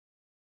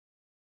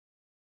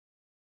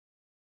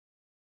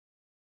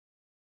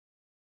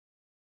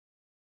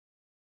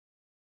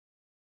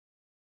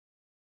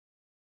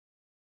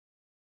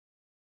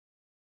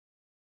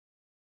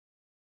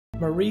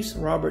Maurice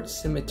Roberts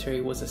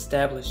Cemetery was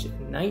established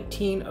in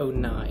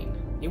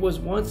 1909. It was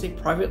once a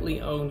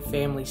privately owned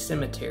family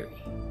cemetery.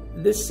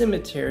 This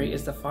cemetery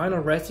is the final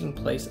resting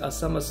place of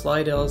some of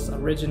Slidell's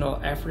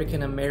original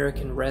African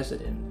American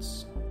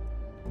residents.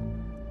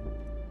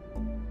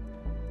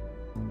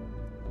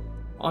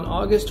 On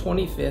August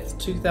 25,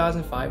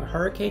 2005,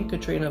 Hurricane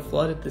Katrina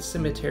flooded the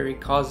cemetery,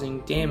 causing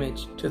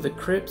damage to the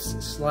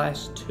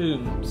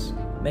crypts/tombs,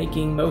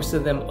 making most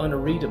of them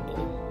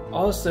unreadable.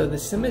 Also, the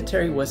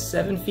cemetery was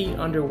 7 feet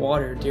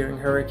underwater during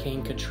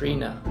Hurricane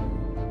Katrina.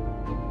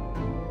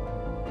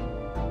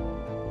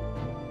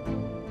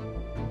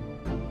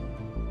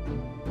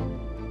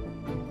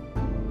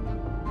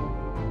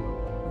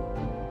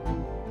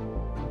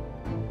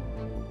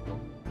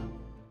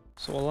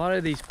 So a lot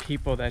of these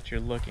people that you're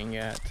looking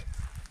at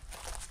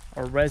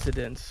are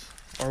residents,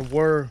 or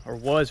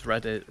was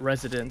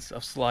residents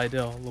of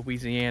Slidell,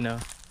 Louisiana.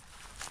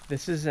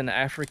 This is an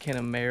African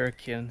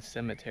American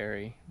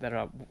cemetery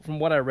that, from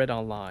what I read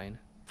online,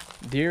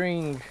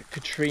 during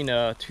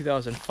Katrina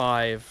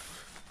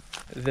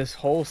 2005, this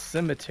whole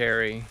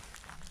cemetery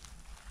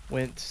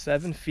went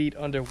 7 feet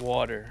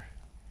underwater.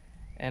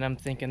 And I'm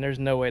thinking there's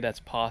no way that's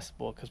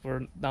possible, because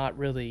we're not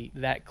really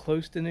that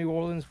close to New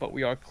Orleans, but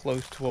we are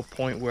close to a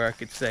point where I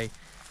could say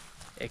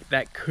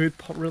that could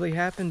really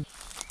happen.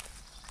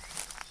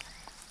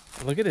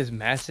 Look at this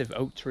massive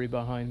oak tree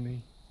behind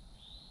me.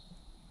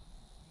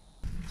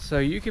 So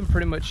you can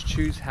pretty much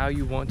choose how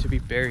you want to be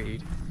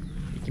buried.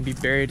 You can be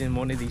buried in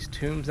one of these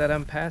tombs that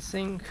I'm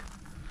passing,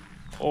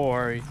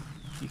 or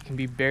you can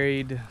be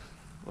buried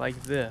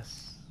like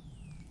this.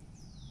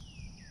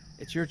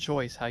 It's your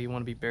choice how you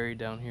want to be buried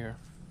down here.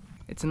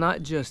 It's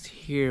not just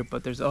here,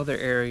 but there's other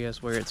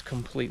areas where it's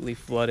completely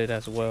flooded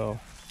as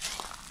well.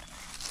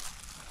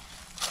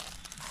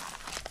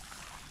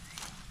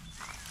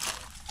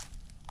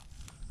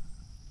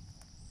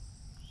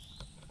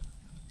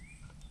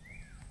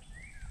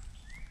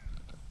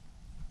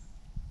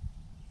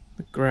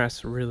 The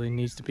grass really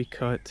needs to be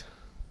cut.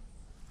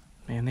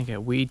 Man, they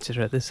got weeds that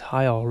are this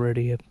high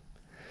already.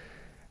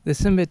 The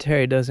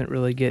cemetery doesn't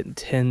really get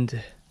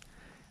taken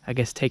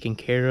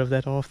care of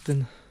that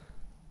often.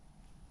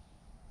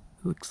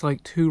 It looks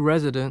like 2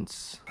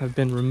 residents have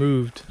been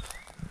removed.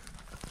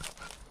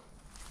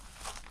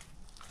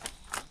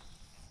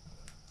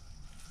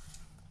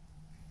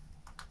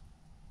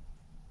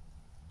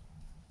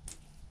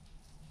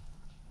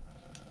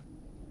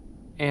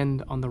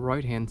 And on the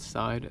right hand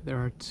side,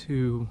 there are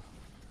 2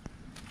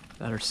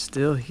 that are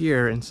still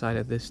here inside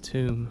of this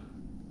tomb.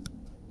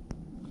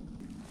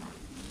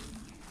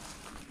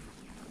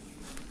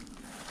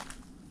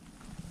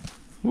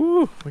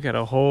 Woo! We got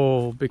a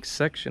whole big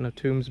section of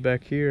tombs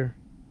back here.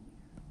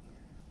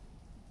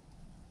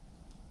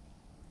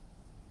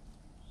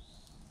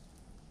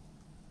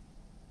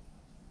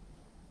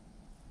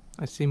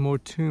 I see more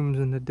tombs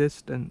in the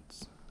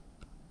distance.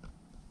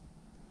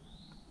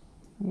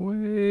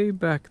 Way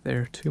back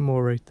there, 2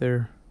 more right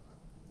there.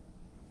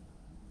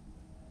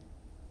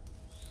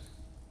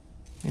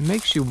 It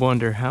makes you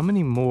wonder how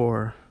many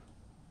more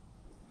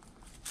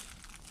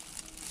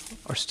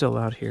are still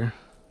out here.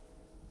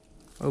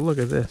 Oh, look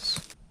at this.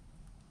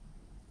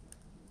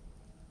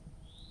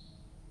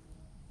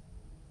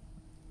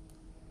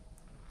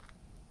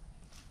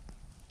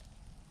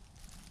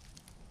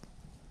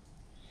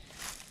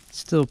 It's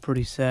still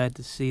pretty sad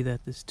to see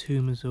that this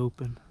tomb is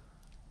open.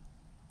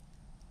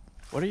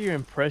 What are your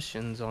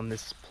impressions on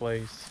this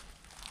place?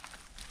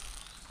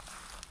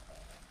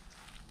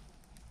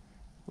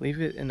 Leave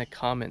it in the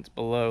comments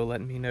below. Let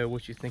me know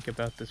what you think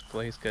about this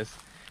place, because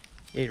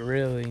it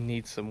really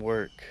needs some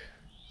work.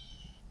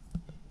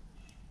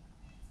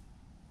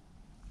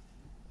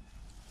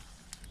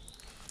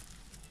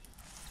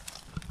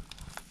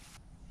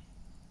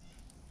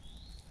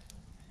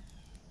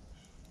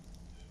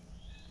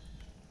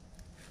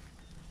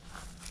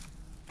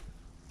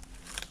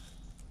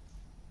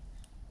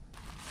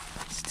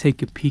 Let's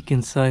take a peek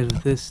inside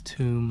of this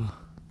tomb.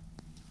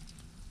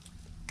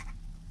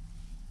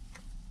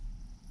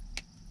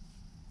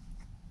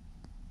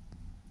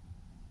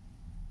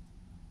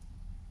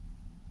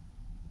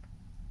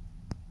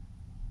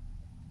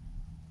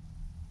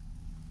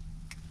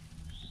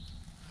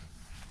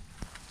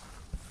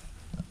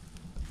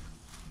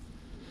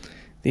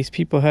 These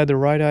people had the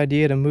right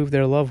idea to move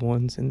their loved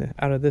ones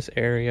out of this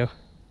area.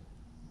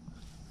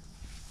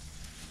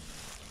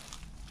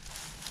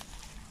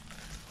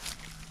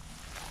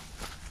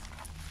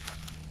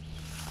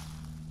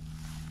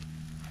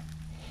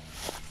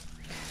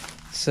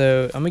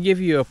 So I'm gonna give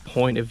you a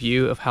point of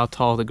view of how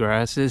tall the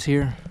grass is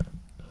here.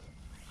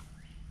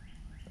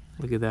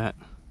 Look at that.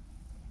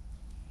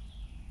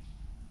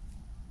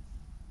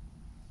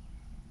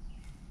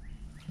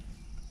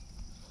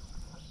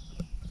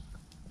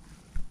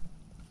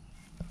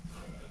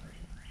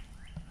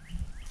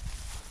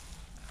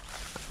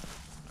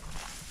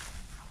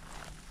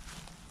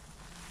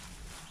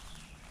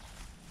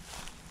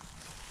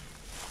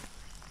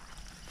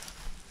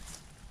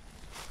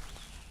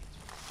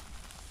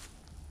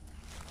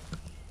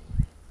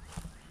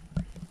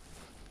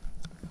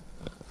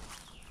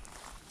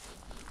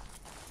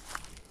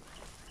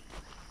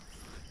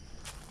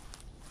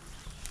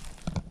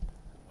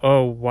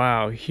 Oh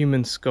wow,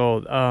 human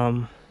skull.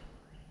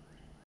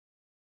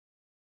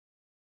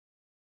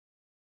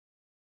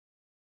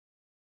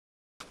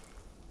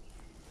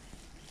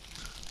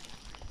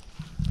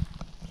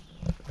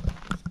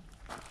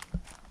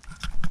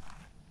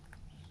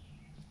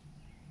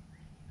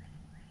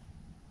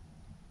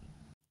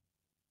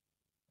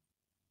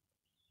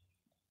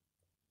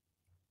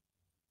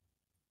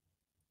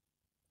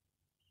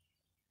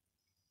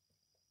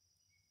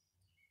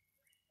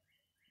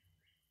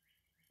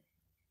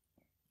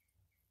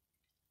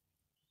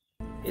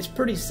 It's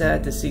pretty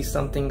sad to see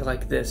something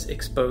like this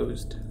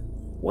exposed.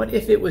 What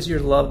if it was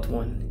your loved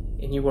one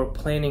and you were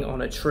planning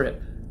on a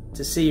trip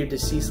to see your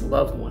deceased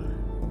loved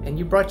one and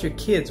you brought your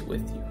kids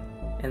with you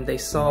and they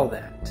saw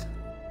that?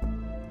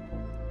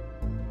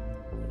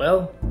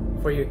 Well,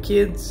 for your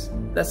kids,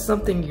 that's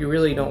something you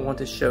really don't want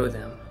to show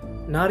them.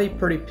 Not a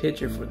pretty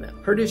picture for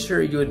them. Pretty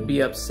sure you would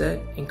be upset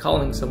in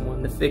calling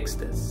someone to fix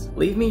this.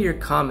 Leave me your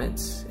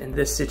comments in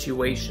this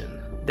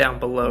situation down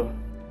below.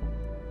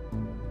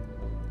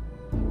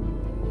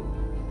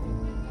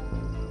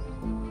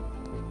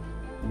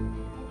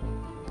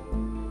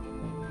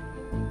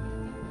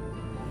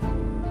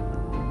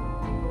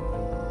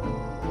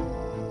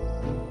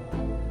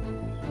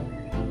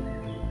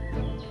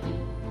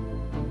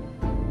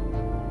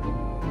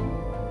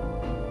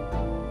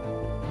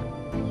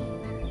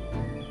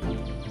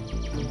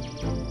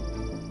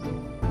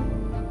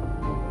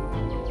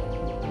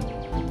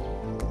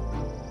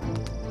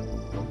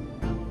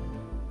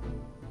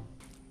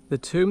 The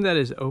tomb that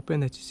is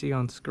open that you see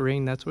on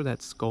screen, that's where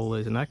that skull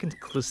is, and I can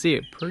see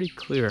it pretty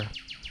clear.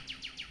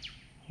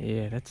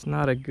 Yeah, that's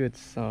not a good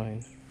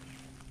sign.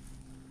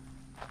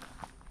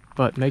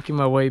 But making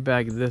my way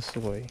back this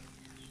way.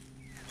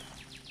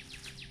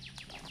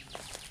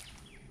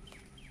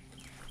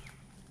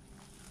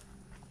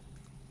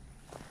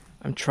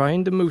 I'm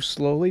trying to move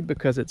slowly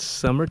because it's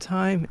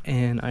summertime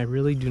and I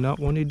really do not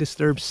want to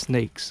disturb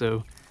snakes,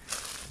 so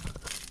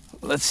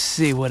let's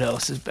see what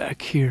else is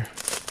back here.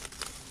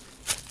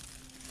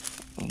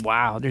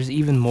 Wow, there's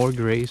even more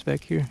graves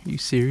back here. Are you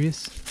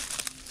serious?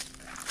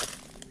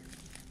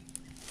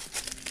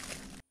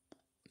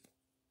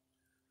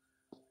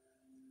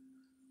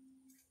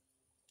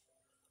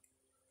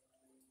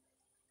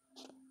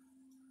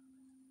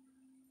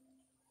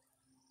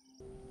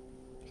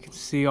 You can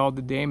see all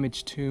the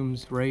damaged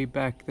tombs right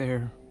back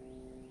there.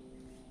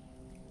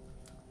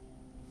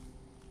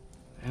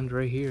 And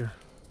right here.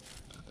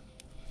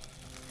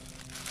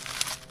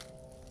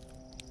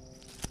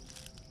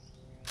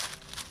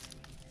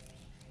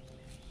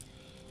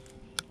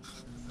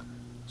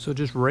 So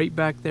just right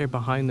back there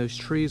behind those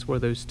trees where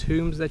those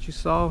tombs that you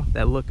saw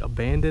that look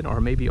abandoned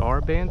or maybe are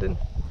abandoned.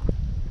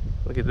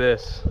 Look at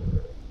this.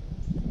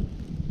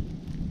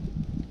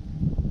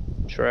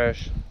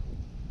 Trash.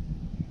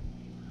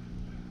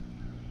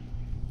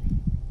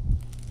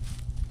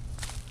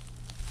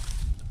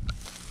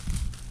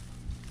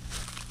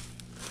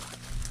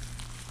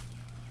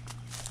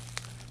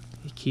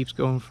 He keeps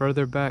going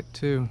further back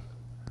too.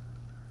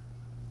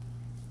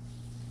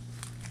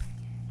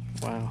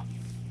 Wow.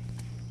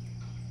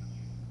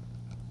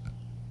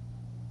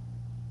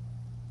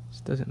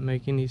 Doesn't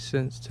make any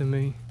sense to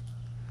me.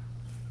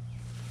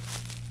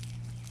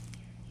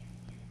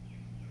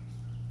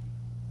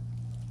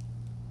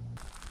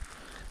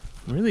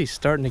 I'm really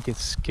starting to get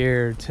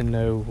scared to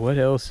know what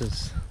else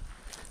is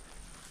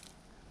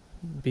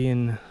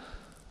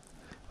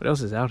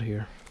out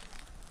here.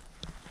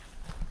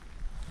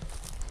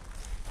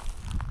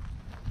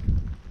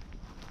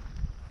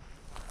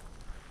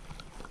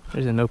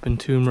 There's an open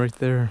tomb right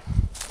there.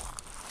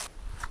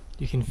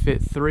 You can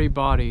fit 3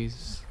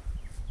 bodies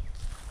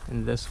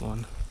in this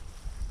one.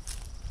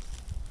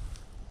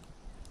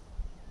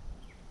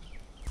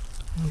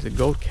 There's a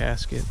gold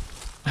casket.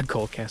 A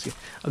gold casket.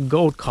 A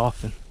gold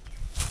coffin.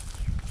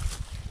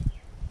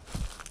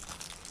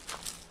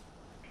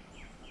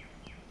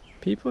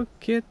 People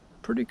get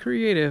pretty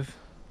creative.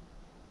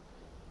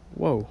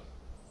 Whoa.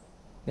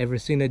 Never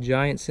seen a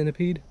giant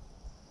centipede?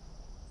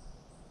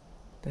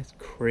 That's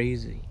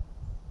crazy.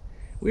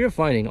 We are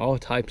finding all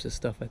types of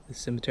stuff at this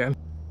cemetery.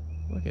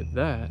 Look at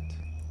that.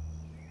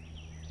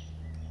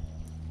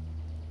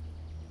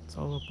 It's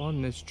all up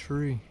on this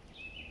tree.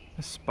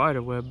 A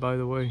spider web, by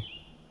the way.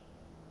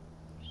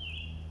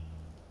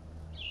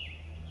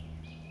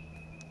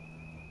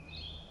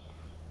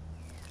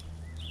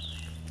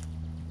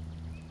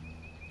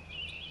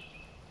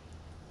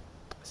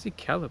 I see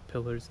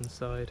caterpillars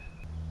inside.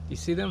 Do you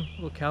see them?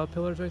 Little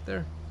caterpillars right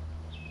there?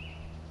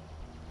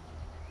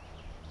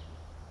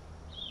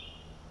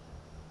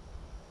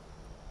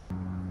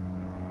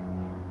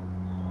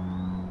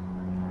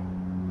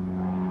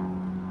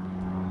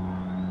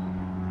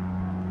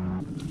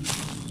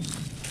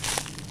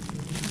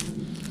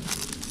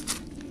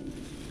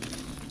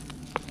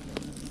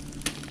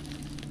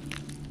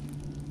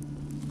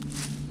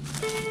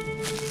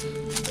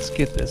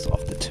 Get this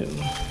off the tomb.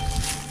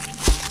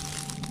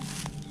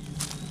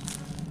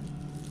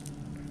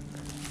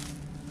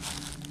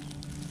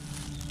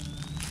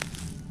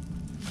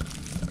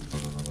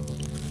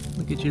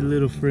 Get your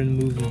little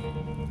friend moving.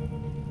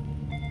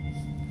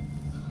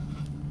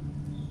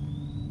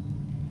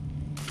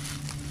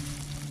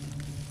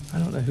 I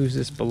don't know whose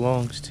this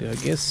belongs to. I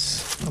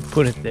guess I'll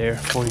put it there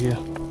for you.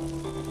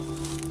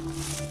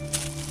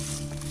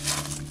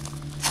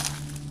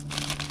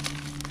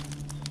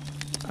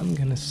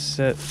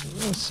 I'll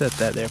set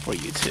that there for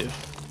you too.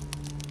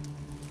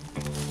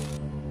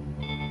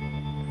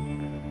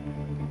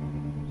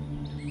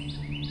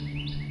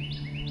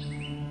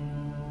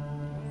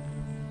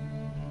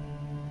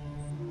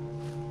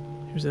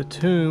 Here's a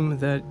tomb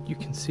that you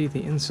can see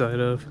the inside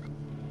of.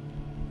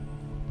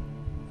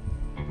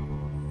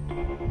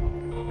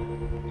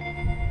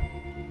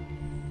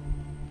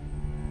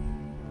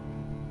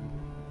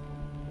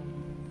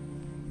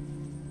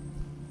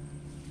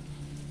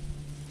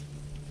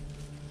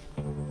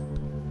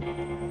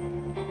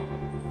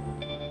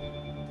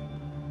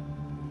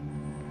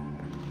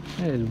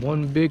 That is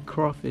one big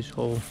crawfish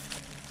hole.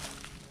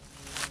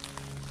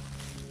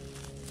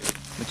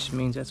 Which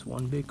means that's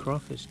one big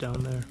crawfish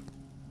down there.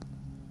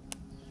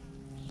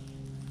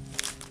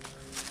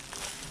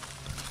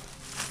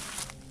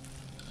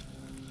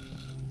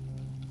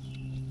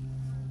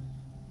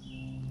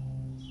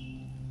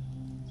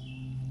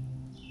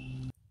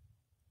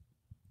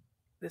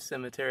 This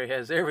cemetery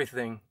has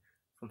everything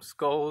from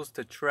skulls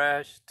to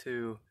trash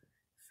to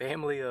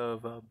family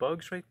of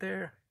bugs right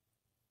there.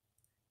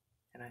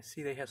 And I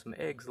see they have some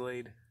eggs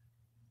laid.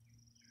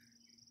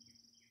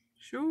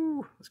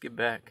 Shoo! Let's get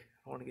back.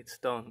 I want to get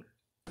stung.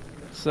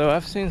 So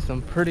I've seen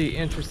some pretty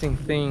interesting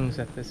things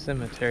at this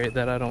cemetery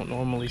that I don't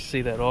normally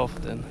see that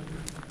often.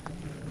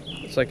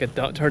 It's like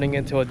turning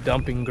into a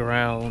dumping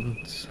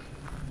ground.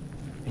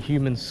 A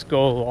human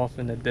skull off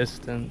in the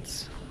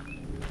distance.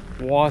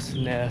 Wasp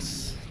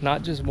nests.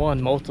 Not just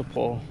one,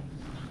 multiple.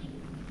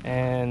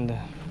 And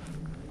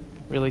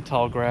really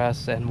tall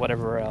grass and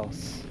whatever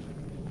else.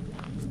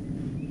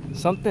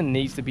 Something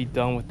needs to be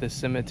done with this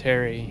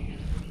cemetery.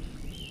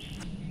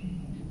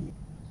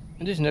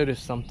 I just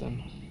noticed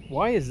something.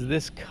 Why is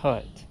this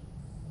cut?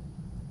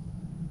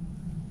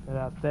 But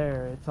out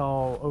there, it's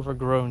all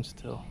overgrown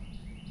still.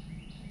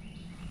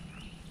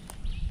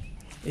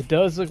 It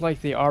does look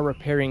like they are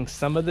repairing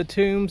some of the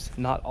tombs.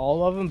 Not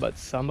all of them, but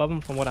some of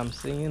them from what I'm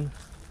seeing.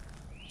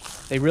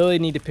 They really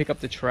need to pick up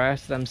the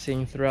trash that I'm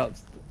seeing throughout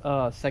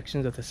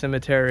sections of the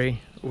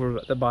cemetery. Over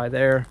by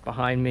there,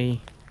 behind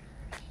me.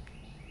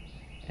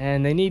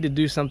 And they need to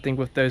do something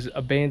with those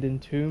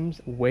abandoned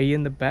tombs way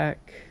in the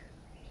back.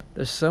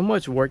 There's so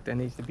much work that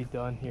needs to be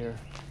done here.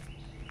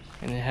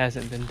 And it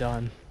hasn't been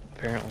done,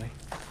 apparently.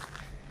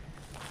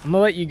 I'm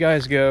gonna let you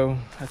guys go.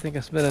 I think I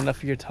spent enough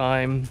of your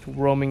time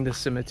roaming the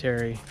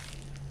cemetery.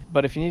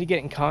 But if you need to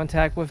get in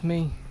contact with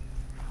me,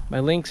 my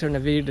links are in the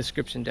video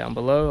description down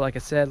below. Like I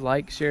said,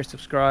 like, share,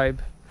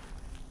 subscribe,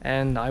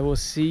 and I will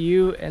see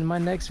you in my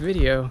next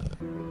video.